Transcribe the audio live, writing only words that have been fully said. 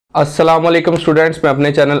अस्सलाम वालेकुम स्टूडेंट्स, मैं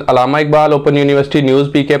अपने channel Allama Iqbal open university news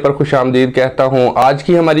पीके पर खुशामदीद कहता हूं। आज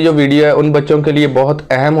की हमारी जो वीडियो है उन बच्चों के लिए बहुत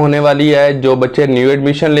अहम होने वाली है जो बच्चे न्यू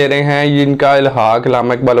एडमिशन ले रहे हैं, जिनका इल्हाक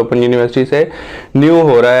अलामा इकबाल ओपन यूनिवर्सिटी से न्यू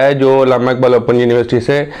हो रहा है, जो अलामा इकबाल ओपन यूनिवर्सिटी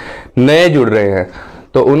से नए जुड़ रहे हैं।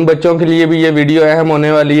 तो उन बच्चों के लिए भी ये वीडियो अहम होने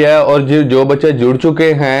वाली है और जो बच्चे जुड़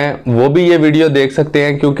चुके हैं वो भी ये वीडियो देख सकते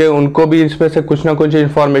हैं, क्योंकि उनको भी इसमें से कुछ ना कुछ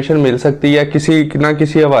इन्फॉर्मेशन मिल सकती है किसी ना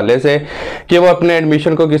किसी हवाले से कि वो अपने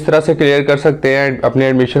एडमिशन को किस तरह से क्लियर कर सकते हैं, अपने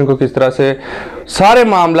एडमिशन को किस तरह से, सारे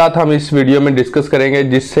मामलात हम इस वीडियो में डिस्कस करेंगे,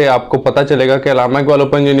 जिससे आपको पता चलेगा कि अलामा इकबाल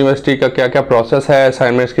ओपन यूनिवर्सिटी का क्या क्या प्रोसेस है,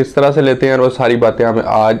 असाइनमेंट्स किस तरह से लेते हैं, और वो सारी बातें हम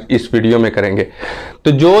आज इस वीडियो में करेंगे।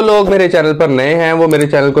 तो जो लोग मेरे चैनल पर नए हैं वो मेरे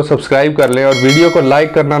चैनल को सब्सक्राइब कर लें और वीडियो को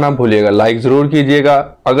लाइक करना ना भूलिएगा। लाइक ज़रूर कीजिएगा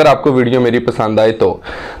अगर आपको वीडियो मेरी पसंद आए तो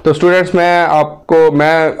स्टूडेंट्स,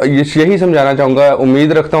 मैं यही समझाना चाहूँगा,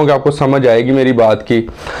 उम्मीद रखता हूँ कि आपको समझ आएगी मेरी बात की।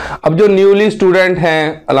 अब जो न्यूली स्टूडेंट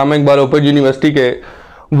हैं अलामा इकबाल ओपन यूनिवर्सिटी के,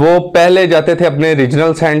 वो पहले जाते थे अपने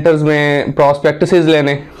रीजनल सेंटर्स में प्रॉस्पेक्टस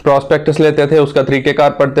लेने, प्रॉस्पेक्टस लेते थे, उसका तरीक़ेकार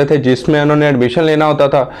पढ़ते थे जिसमें उन्होंने एडमिशन लेना होता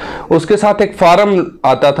था। उसके साथ एक फार्म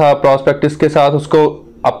आता था प्रॉस्पेक्टस के साथ, उसको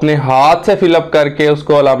अपने हाथ से फिलअप करके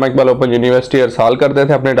उसको अलामा इकबाल ओपन यूनिवर्सिटी अरसाल करते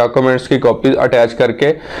थे, अपने डॉक्यूमेंट्स की कॉपी अटैच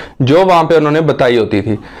करके जो वहाँ पे उन्होंने बताई होती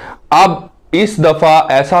थी। अब इस दफ़ा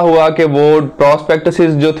ऐसा हुआ कि वो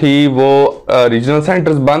प्रॉस्पेक्टसिस जो थी वो रीजनल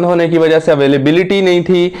सेंटर्स बंद होने की वजह से अवेलेबिलिटी नहीं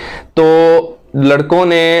थी, तो लड़कों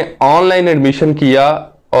ने ऑनलाइन एडमिशन किया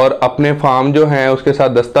और अपने फॉर्म जो हैं उसके साथ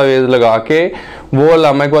दस्तावेज लगा के वो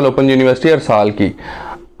अलामा इकबाल ओपन यूनिवर्सिटी अरसाल की।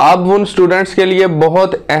 अब उन स्टूडेंट्स के लिए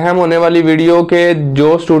बहुत अहम होने वाली वीडियो के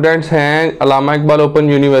जो स्टूडेंट्स हैं अलामा इकबाल ओपन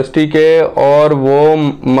यूनिवर्सिटी के और वो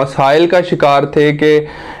मसाइल का शिकार थे कि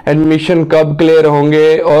एडमिशन कब क्लियर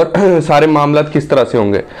होंगे और सारे मामला किस तरह से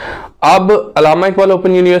होंगे। अब अलामा इकबाल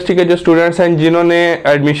ओपन यूनिवर्सिटी के जो स्टूडेंट्स हैं जिन्होंने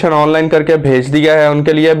एडमिशन ऑनलाइन करके भेज दिया है,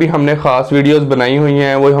 उनके लिए भी हमने ख़ास वीडियोस बनाई हुई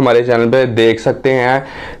हैं, वो हमारे चैनल पे देख सकते हैं।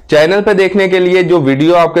 चैनल पे देखने के लिए जो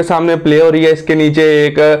वीडियो आपके सामने प्ले हो रही है, इसके नीचे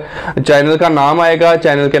एक चैनल का नाम आएगा,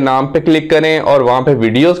 चैनल के नाम पे क्लिक करें और वहाँ पे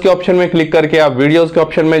वीडियोस के ऑप्शन में क्लिक करके आप वीडियोस के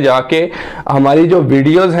ऑप्शन में जाके हमारी जो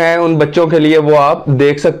वीडियोस हैं उन बच्चों के लिए वो आप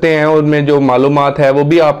देख सकते हैं। उनमें जो मालूमात है वो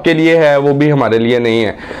भी आपके लिए है, वो भी हमारे लिए नहीं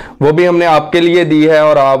है, वो भी हमने आपके लिए दी है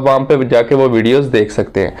और आप वहाँ पे जाके वो वीडियोस देख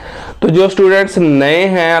सकते हैं। तो जो स्टूडेंट्स नए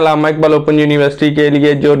हैं अलामा इकबाल ओपन यूनिवर्सिटी के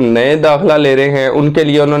लिए, जो नए दाखिला ले रहे हैं, उनके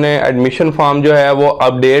लिए उन्होंने एडमिशन फॉर्म जो है वो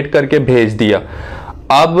अपडेट करके भेज दिया।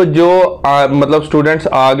 अब जो मतलब स्टूडेंट्स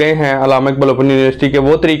आ गए हैं अलामा इकबाल ओपन यूनिवर्सिटी के,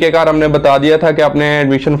 वो तरीक़ेकार हमने बता दिया था कि अपने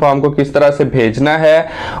एडमिशन फॉर्म को किस तरह से भेजना है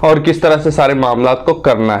और किस तरह से सारे मामला को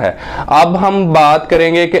करना है। अब हम बात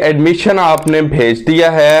करेंगे कि एडमिशन आपने भेज दिया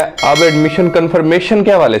है, अब एडमिशन कंफर्मेशन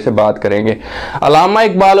के हवाले से बात करेंगे। अलामा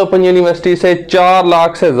इकबाल ओपन यूनिवर्सिटी से 4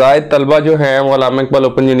 लाख से ज़ायद तलबा जो हैं वो अलामा इकबाल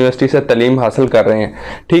ओपन यूनिवर्सिटी से तालीम हासिल कर रहे हैं,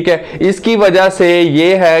 ठीक है। इसकी वजह से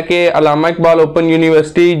ये है कि अलामा इकबाल ओपन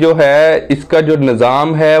यूनिवर्सिटी जो है, इसका जो निज़ाम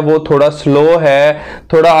है वो थोड़ा स्लो है,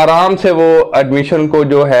 थोड़ा आराम से वो एडमिशन को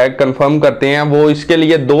जो है कंफर्म करते हैं। वो इसके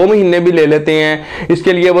लिए 2 महीने भी ले लेते हैं,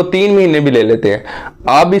 इसके लिए वो 3 महीने भी ले लेते हैं।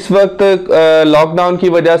 अब इस वक्त लॉकडाउन की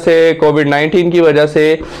वजह से, कोविड-19 की वजह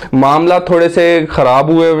से मामला थोड़े से ख़राब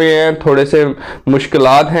हुए हैं, थोड़े से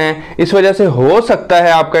मुश्किलात हैं, इस वजह से हो सकता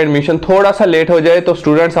है आपका एडमिशन थोड़ा सा लेट हो जाए। तो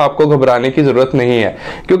स्टूडेंट्स, आपको घबराने की ज़रूरत नहीं है,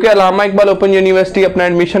 क्योंकि अलामा इकबाल ओपन यूनिवर्सिटी अपना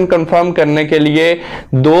एडमिशन कंफर्म करने के लिए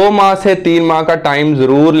 2 माह से 3 माह का टाइम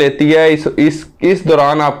जरूर लेती है। इस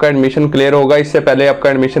दौरान आपका एडमिशन क्लियर होगा, इससे पहले आपका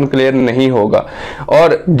एडमिशन क्लियर नहीं होगा।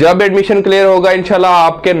 और जब एडमिशन क्लियर होगा इंशाल्लाह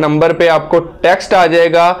आपके नंबर पे आपको टेक्स्ट आ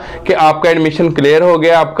जाएगा कि आपका एडमिशन क्लियर हो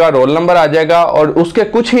गया, आपका रोल नंबर आ जाएगा, और उसके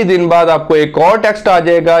कुछ ही दिन बाद आपको एक और टेक्स्ट आ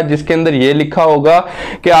जाएगा जिसके अंदर ये लिखा होगा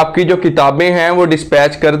कि आपकी जो किताबें हैं वो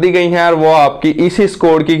डिस्पैच कर दी गई हैं और वो आपकी इसी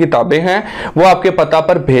स्कोर की किताबें हैं, वो आपके पता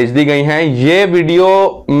पर भेज दी गई हैं। ये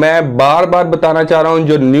वीडियो मैं बार बार बताना चाह रहा हूं,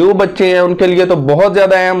 जो न्यू बच्चे हैं उनके लिए तो बहुत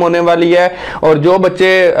ज्यादा अहम होने वाली है, और जो बच्चे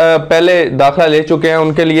पहले दाखिला ले चुके हैं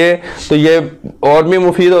उनके लिए तो ये और भी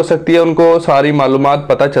मुफीद हो सकती है, उनको सारी मालूमात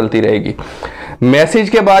पता चलती रहेगी। मैसेज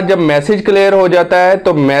के बाद, जब मैसेज क्लियर हो जाता है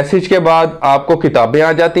तो मैसेज के बाद आपको किताबें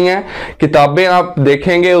आ जाती हैं। किताबें आप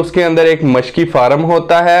देखेंगे उसके अंदर एक मशकी फार्म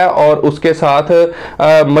होता है और उसके साथ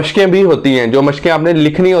मशकें भी होती हैं, जो मशकें आपने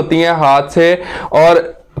लिखनी होती हैं हाथ से, और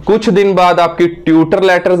कुछ दिन बाद आपकी ट्यूटर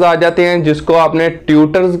लेटर्स आ जाते हैं जिसको आपने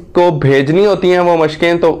ट्यूटर्स को भेजनी होती हैं वो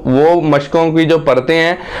मशकें। तो वो मशकों की जो परतें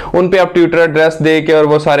हैं उन पे आप ट्यूटर एड्रेस दे के और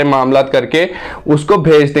वो सारे मामलात करके उसको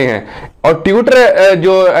भेजते हैं। और ट्यूटर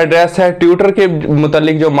जो एड्रेस है, ट्यूटर के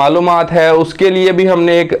मुतालिक जो मालूमात है, उसके लिए भी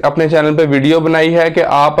हमने एक अपने चैनल पे वीडियो बनाई है कि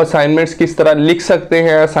आप असाइनमेंट्स किस तरह लिख सकते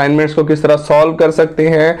हैं, असाइनमेंट्स को किस तरह सॉल्व कर सकते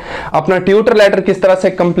हैं, अपना ट्यूटर लेटर किस तरह से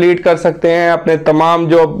कंप्लीट कर सकते हैं, अपने तमाम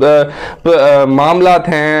जो मामलात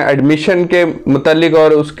हैं एडमिशन के मुतालिक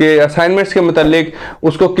और उसके असाइनमेंट्स के मुतालिक,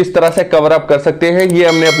 उसको किस तरह से कवर अप कर सकते हैं। ये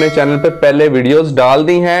हमने अपने चैनल पे पहले वीडियोस डाल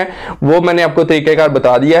दी हैं, वो मैंने आपको तरीक़ेकार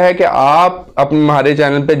बता दिया है कि आप अपने हमारे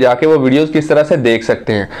चैनल पे जाके वो वीडियोस किस तरह से देख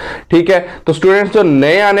सकते हैं। ठीक है, तो स्टूडेंट्स जो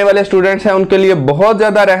नए आने वाले स्टूडेंट्स हैं उनके लिए बहुत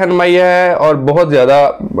ज़्यादा रहनुमाई है और बहुत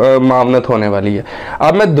ज़्यादा मामनत होने वाली है।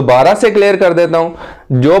 अब मैं दोबारा से क्लियर कर देता हूं,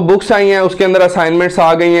 जो बुक्स आई हैं उसके अंदर असाइनमेंट्स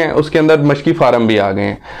आ गई हैं, उसके अंदर मशकी फार्म भी आ गए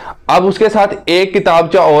हैं। अब उसके साथ एक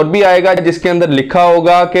किताबचा और भी आएगा जिसके अंदर लिखा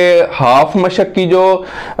होगा कि हाफ मशक की जो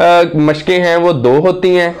मशकें हैं वो 2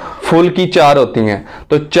 होती हैं, फुल की 4 होती हैं।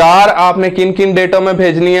 तो 4 आपने किन किन डेटों में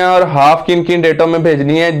भेजनी है और हाफ किन किन डेटों में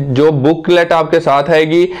भेजनी है। जो बुकलेट आपके साथ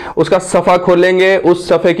आएगी उसका सफ़ा खोलेंगे, उस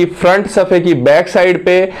सफ़े की फ्रंट सफ़े की बैक साइड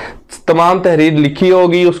पे तमाम तहरीर लिखी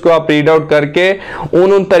होगी, उसको आप रीड आउट करके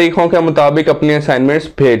उन तरीकों के मुताबिक अपने असाइनमेंट्स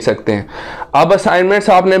भेज सकते हैं। अब असाइनमेंट्स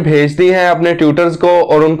आपने भेज दी हैं अपने ट्यूटर्स को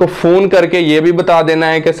और उनको फ़ोन करके ये भी बता देना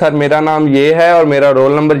है कि सर मेरा नाम ये है और मेरा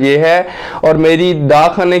रोल नंबर ये है और मेरी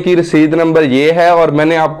दाखिले की रसीद नंबर ये है और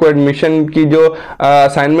मैंने आपको एडमिशन की जो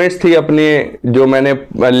असाइनमेंट्स थी अपनी जो मैंने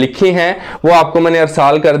लिखी हैं वो आपको मैंने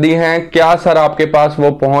अरसाल कर दी हैं, क्या सर आपके पास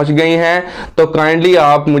वो पहुंच गई हैं? तो काइंडली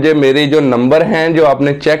आप मुझे मेरे जो नंबर हैं जो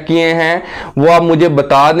आपने चेक किए हैं वो आप मुझे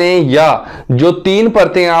बता दें, या जो 3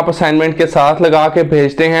 परतें आप असाइनमेंट के साथ लगा के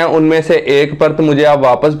भेजते हैं उनमें से एक परत मुझे आप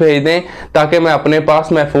वापस भेज दें ताकि मैं अपने पास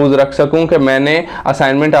महफूज रख सकूं कि मैंने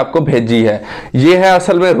असाइनमेंट आपको भेजी है। ये है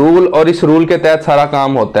असल में रूल और इस रूल के तहत सारा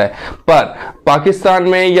काम होता है। पर पाकिस्तान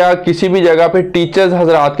में या किसी भी जगह पे टीचर्स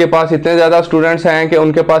हजरात के पास इतने ज़्यादा स्टूडेंट्स हैं कि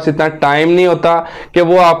उनके पास इतना टाइम नहीं होता कि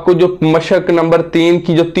वो आपको जो मशक नंबर 3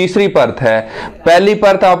 की जो तीसरी परत है, पहली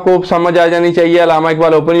परत आपको समझ आ जानी चाहिए अल्लामा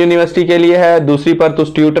इकबाल ओपन यूनिवर्सिटी के लिए है, दूसरी परत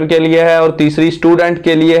उस ट्यूटर के लिए है और तीसरी स्टूडेंट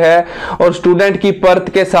के लिए है। और स्टूडेंट की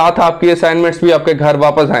परत के साथ आपकी असाइनमेंट्स भी आपके घर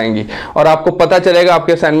वापस आएंगी और आपको पता चलेगा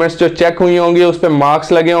आपके असाइनमेंट्स जो चेक हुई होंगी उस पर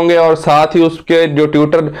मार्क्स लगे होंगे और साथ ही उसके जो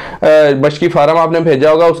ट्यूटर मशकी फार्म आपने भेजा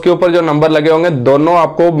होगा उसके ऊपर जो नंबर लगे होंगे दोनों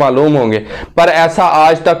आपको मालूम होंगे। पर ऐसा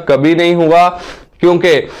आज तक कभी नहीं हुआ क्योंकि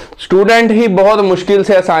स्टूडेंट ही बहुत मुश्किल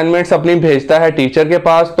से असाइनमेंट्स अपनी भेजता है टीचर के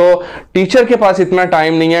पास, तो टीचर के पास इतना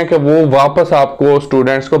टाइम नहीं है कि वो वापस आपको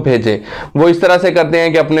स्टूडेंट्स को भेजे। वो इस तरह से करते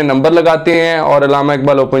हैं कि अपने नंबर लगाते हैं और अल्लामा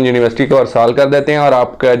इकबाल ओपन यूनिवर्सिटी को अरसाल कर देते हैं और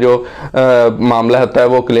आपका जो मामला होता है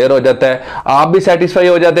वो क्लियर हो जाता है। आप भी सेटिस्फाई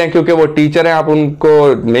हो जाते हैं क्योंकि वो टीचर हैं, आप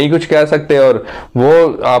उनको नहीं कुछ कह सकते और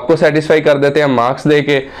वो आपको सेटिस्फाई कर देते हैं मार्क्स दे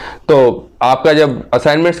के। तो आपका जब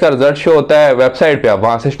असाइनमेंट्स का रिजल्ट शो होता है वेबसाइट पे, आप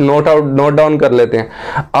वहां से नोट डाउन कर लेते हैं।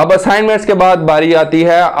 अब असाइनमेंट्स के बाद बारी आती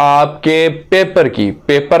है आपके पेपर की।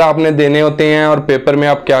 पेपर आपने देने होते हैं और पेपर में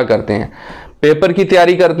आप क्या करते हैं, पेपर की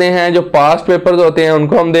तैयारी करते हैं। जो पास्ट पेपर्स होते हैं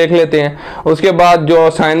उनको हम देख लेते हैं। उसके बाद जो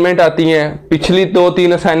असाइनमेंट आती हैं, पिछली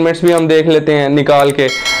 2-3 असाइनमेंट्स भी हम देख लेते हैं निकाल के,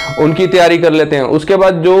 उनकी तैयारी कर लेते हैं। उसके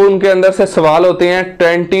बाद जो उनके अंदर से सवाल होते हैं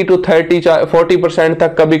 20 to 30 40%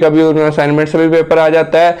 तक कभी कभी उन असाइनमेंट से भी पेपर आ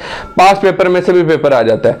जाता है, पास्ट पेपर में से भी पेपर आ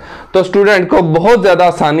जाता है। तो स्टूडेंट को बहुत ज़्यादा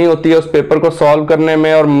आसानी होती है उस पेपर को सॉल्व करने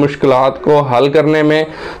में और मुश्किलात को हल करने में।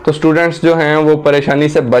 तो स्टूडेंट्स जो हैं वो परेशानी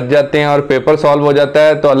से बच जाते हैं और पेपर सॉल्व हो जाता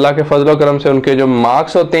है। तो अल्लाह के फजल करम से उनके जो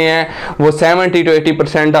मार्क्स होते हैं वो 70 to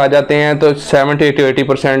 80% आ जाते हैं। तो 70 to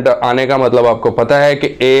 80% आने का मतलब आपको पता है कि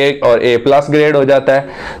A और A+ ग्रेड हो जाता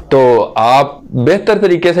है। तो आप बेहतर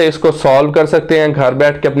तरीके से इसको सॉल्व कर सकते हैं, घर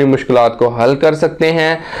बैठ के अपनी मुश्किलात को हल कर सकते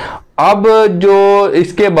हैं। अब जो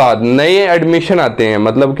इसके बाद नए एडमिशन आते हैं,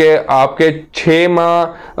 मतलब कि आपके 6 माह,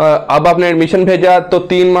 अब आपने एडमिशन भेजा तो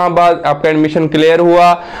 3 माह बाद आपका एडमिशन क्लियर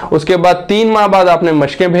हुआ, उसके बाद 3 माह बाद आपने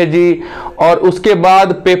मशकें भेजी और उसके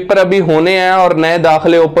बाद पेपर अभी होने हैं और नए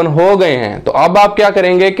दाखिले ओपन हो गए हैं। तो अब आप क्या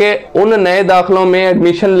करेंगे कि उन नए दाखिलों में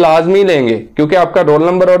एडमिशन लाजमी लेंगे क्योंकि आपका रोल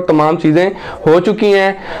नंबर और तमाम चीज़ें हो चुकी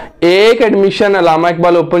हैं। एक एडमिशन अल्लामा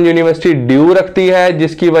इकबाल ओपन यूनिवर्सिटी ड्यू रखती है,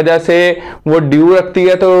 जिसकी वजह से वो ड्यू रखती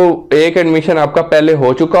है तो एक एडमिशन आपका पहले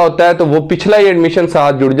हो चुका होता है तो वो पिछला ही एडमिशन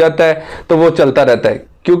साथ जुड़ जाता है, तो वो चलता रहता है।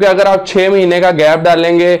 क्योंकि अगर आप 6 महीने का गैप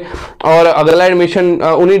डालेंगे और अगला एडमिशन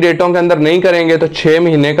उन्हीं डेटों के अंदर नहीं करेंगे तो 6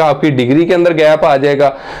 महीने का आपकी डिग्री के अंदर गैप आ जाएगा।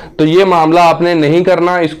 तो ये मामला आपने नहीं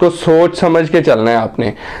करना, इसको सोच समझ के चलना है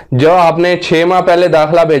आपने। जो आपने 6 माह पहले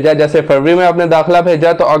दाखिला भेजा, जैसे फरवरी में आपने दाखिला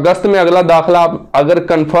भेजा तो अगस्त में अगला दाखिला अगर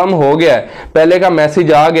कंफर्म हो गया है, पहले का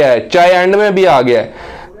मैसेज आ गया है, चाहे एंड में भी आ गया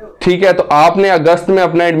है, ठीक है, तो आपने अगस्त में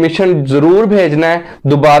अपना एडमिशन जरूर भेजना है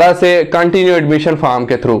दोबारा से कंटिन्यू एडमिशन फॉर्म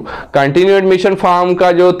के थ्रू। कंटिन्यू एडमिशन फॉर्म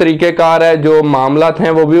का जो तरीकेकार है, जो मामलात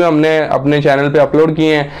हैं, वो भी हमने अपने चैनल पे अपलोड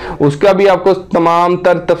किए हैं। उसका भी आपको तमाम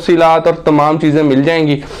तर तफसीलात और तमाम चीज़ें मिल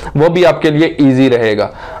जाएंगी, वो भी आपके लिए ईजी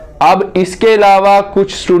रहेगा। अब इसके अलावा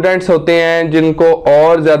कुछ स्टूडेंट्स होते हैं जिनको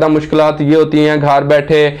और ज़्यादा मुश्किलात ये होती हैं घर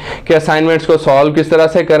बैठे कि असाइनमेंट्स को सॉल्व किस तरह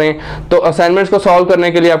से करें। तो असाइनमेंट्स को सॉल्व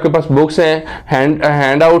करने के लिए आपके पास बुक्स हैं,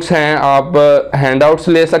 हैंड आउट्स हैं, आप हैंड आउट्स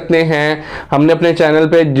ले सकते हैं। हमने अपने चैनल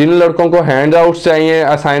पे जिन लड़कों को हैंड आउट्स चाहिए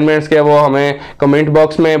असाइनमेंट्स के, वो हमें कमेंट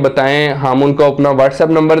बॉक्स में बताएं, हम उनको अपना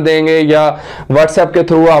व्हाट्सएप नंबर देंगे या व्हाट्सएप के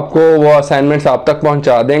थ्रू आपको वो असाइनमेंट्स आप तक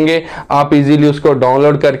पहुँचा देंगे। आप इजीली उसको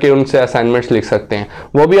डाउनलोड करके उनसे असाइनमेंट्स लिख सकते हैं,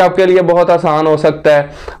 वो भी आपके लिए बहुत आसान हो सकता है।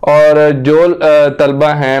 और जो तलबा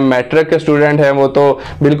हैं, मैट्रिक के स्टूडेंट हैं, वो तो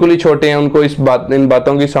बिल्कुल ही छोटे हैं, उनको इन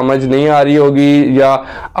बातों की समझ नहीं आ रही होगी या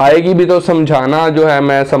आएगी भी तो समझाना जो है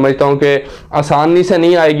मैं समझता हूँ कि आसानी से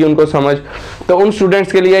नहीं आएगी उनको समझ। तो उन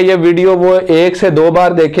स्टूडेंट्स के लिए ये वीडियो वो 1 से 2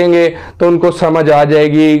 बार देखेंगे तो उनको समझ आ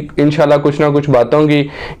जाएगी इंशाल्लाह कुछ ना कुछ बातों की।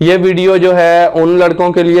 ये वीडियो जो है उन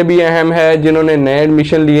लड़कों के लिए भी अहम है जिन्होंने नए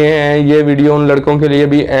एडमिशन लिए हैं, ये वीडियो उन लड़कों के लिए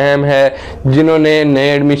भी अहम है जिन्होंने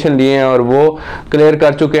नए एडमिशन लिए हैं और वो क्लियर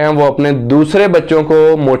कर चुके हैं, वो अपने दूसरे बच्चों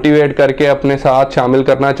को मोटिवेट करके अपने साथ शामिल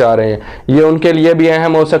करना चाह रहे हैं, ये उनके लिए भी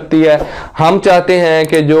अहम हो सकती है। हम चाहते हैं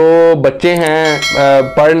कि जो बच्चे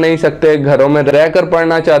हैं पढ़ नहीं सकते, घरों में रहकर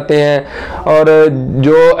पढ़ना चाहते हैं और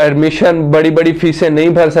जो एडमिशन बड़ी बड़ी फीसें नहीं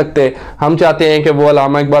भर सकते, हम चाहते हैं कि वो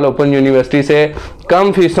अल्लामा इकबाल ओपन यूनिवर्सिटी से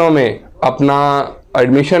कम फीसों में अपना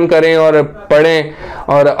एडमिशन करें और पढ़ें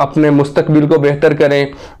और अपने मुस्तकबिल को बेहतर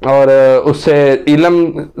करें। और उससे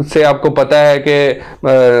इल्म से आपको पता है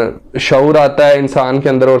कि शऊर आता है इंसान के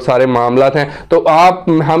अंदर और सारे मामलात हैं। तो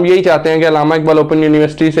हम यही चाहते हैं कि अल्लामा इकबाल ओपन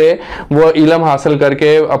यूनिवर्सिटी से वो इल्म हासिल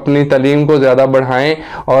करके अपनी तालीम को ज़्यादा बढ़ाएं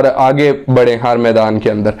और आगे बढ़ें हर मैदान के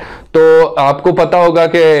अंदर। तो आपको पता होगा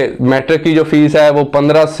कि मैट्रिक की जो फ़ीस है वो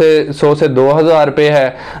 1500 से 2000 रुपये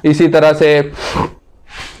है। इसी तरह से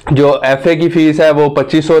जो FA की फ़ीस है वो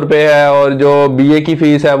 2500 रुपये है और जो BA की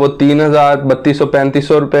फ़ीस है वो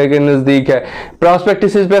 3200-3500 रुपये के नज़दीक है।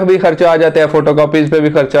 प्रॉस्पेक्टिस पे भी खर्चा आ जाता है, फ़ोटोकॉपीज़ पे भी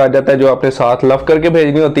खर्चा आ जाता है जो आपने साथ लफ करके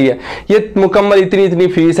भेजनी होती है। ये मुकम्मल इतनी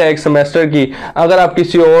फ़ीस है एक सेमेस्टर की। अगर आप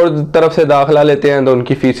किसी और तरफ से दाखिला लेते हैं तो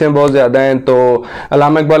उनकी फ़ीसें बहुत ज़्यादा हैं। तो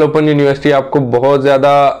अल्लामा इकबाल ओपन यूनिवर्सिटी आपको बहुत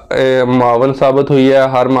ज़्यादा मुआवन साबित हुई है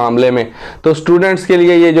हर मामले में। तो स्टूडेंट्स के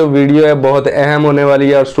लिए ये जो वीडियो है बहुत अहम होने वाली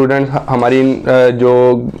है और स्टूडेंट्स हमारी जो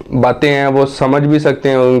बातें हैं वो समझ भी सकते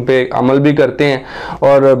हैं, उन पे अमल भी करते हैं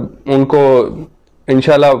और उनको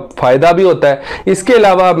इंशाल्लाह फ़ायदा भी होता है। इसके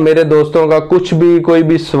अलावा मेरे दोस्तों का कुछ भी कोई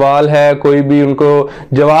भी सवाल है, कोई भी उनको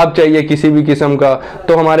जवाब चाहिए किसी भी किस्म का,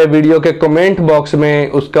 तो हमारे वीडियो के कमेंट बॉक्स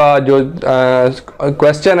में उसका जो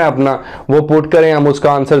क्वेश्चन है अपना वो पुट करें, हम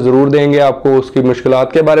उसका आंसर ज़रूर देंगे आपको, उसकी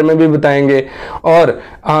मुश्किलात के बारे में भी बताएंगे। और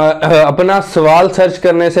अपना सवाल सर्च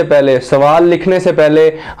करने से पहले, सवाल लिखने से पहले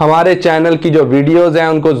हमारे चैनल की जो वीडियोज़ हैं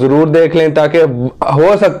उनको ज़रूर देख लें, ताकि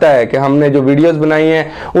हो सकता है कि हमने जो वीडियोज़ बनाई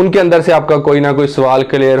हैं उनके अंदर से आपका कोई ना कोई सवाल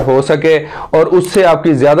क्लियर हो सके और उससे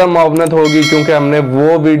आपकी ज़्यादा मुआवनत होगी, क्योंकि हमने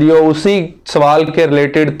वो वीडियो उसी सवाल के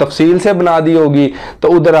रिलेटेड तफसील से बना दी होगी, तो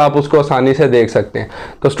उधर आप उसको आसानी से देख सकते हैं।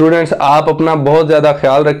 तो स्टूडेंट्स, आप अपना बहुत ज़्यादा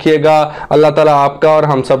ख्याल रखिएगा। अल्लाह ताला आपका और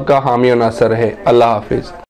हम सब का हामी और नासर रहे। अल्लाह हाफिज़।